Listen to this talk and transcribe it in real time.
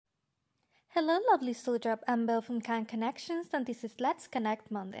Hello, lovely soldier. I'm Belle from Kind Connections, and this is Let's Connect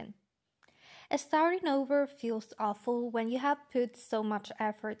Monday. Starting over feels awful when you have put so much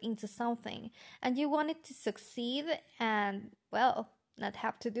effort into something and you want it to succeed and, well, not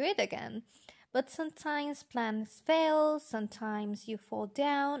have to do it again. But sometimes plans fail, sometimes you fall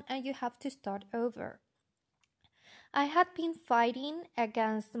down, and you have to start over. I had been fighting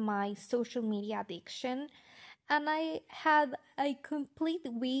against my social media addiction, and I had a complete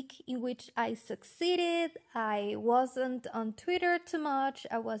week in which I succeeded. I wasn't on Twitter too much,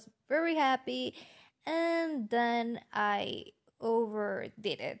 I was very happy, and then I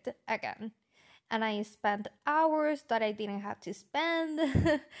overdid it again. And I spent hours that I didn't have to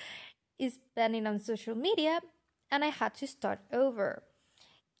spend spending on social media, and I had to start over.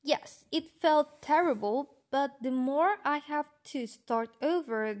 Yes, it felt terrible, but the more I have to start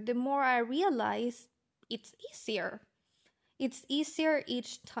over, the more I realize it's easier. It's easier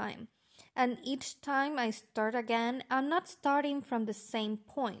each time. And each time I start again, I'm not starting from the same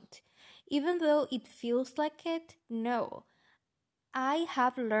point. Even though it feels like it, no. I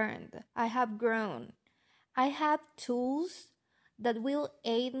have learned, I have grown, I have tools that will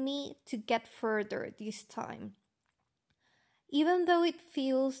aid me to get further this time. Even though it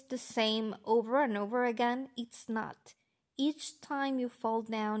feels the same over and over again, it's not. Each time you fall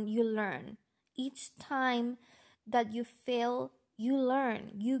down, you learn. Each time that you fail, you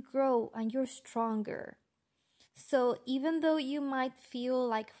learn, you grow, and you're stronger. So even though you might feel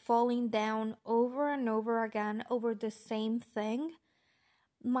like falling down over and over again over the same thing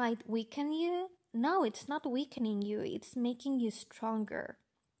might weaken you, no, it's not weakening you, it's making you stronger.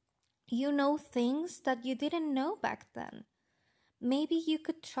 You know things that you didn't know back then. Maybe you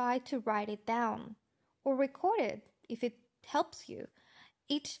could try to write it down or record it if it helps you.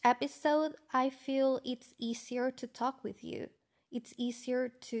 Each episode, I feel it's easier to talk with you. It's easier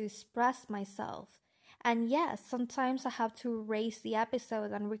to express myself. And yes, sometimes I have to erase the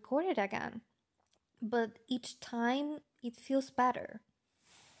episode and record it again. But each time, it feels better.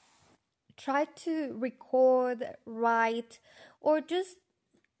 Try to record, write, or just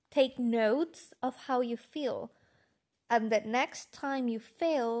take notes of how you feel. And the next time you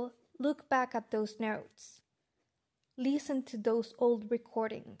fail, look back at those notes. Listen to those old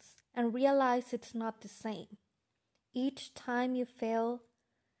recordings and realize it's not the same. Each time you fail,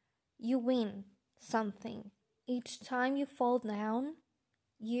 you win something. Each time you fall down,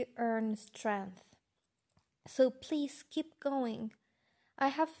 you earn strength. So please keep going. I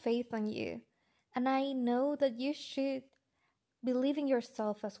have faith on you, and I know that you should believe in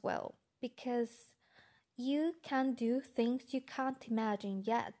yourself as well, because you can do things you can't imagine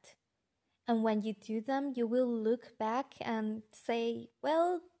yet. And when you do them, you will look back and say,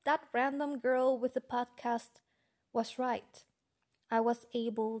 well, that random girl with the podcast was right. I was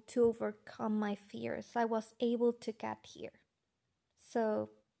able to overcome my fears. I was able to get here.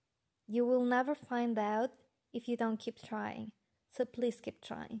 So you will never find out if you don't keep trying. So please keep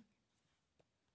trying.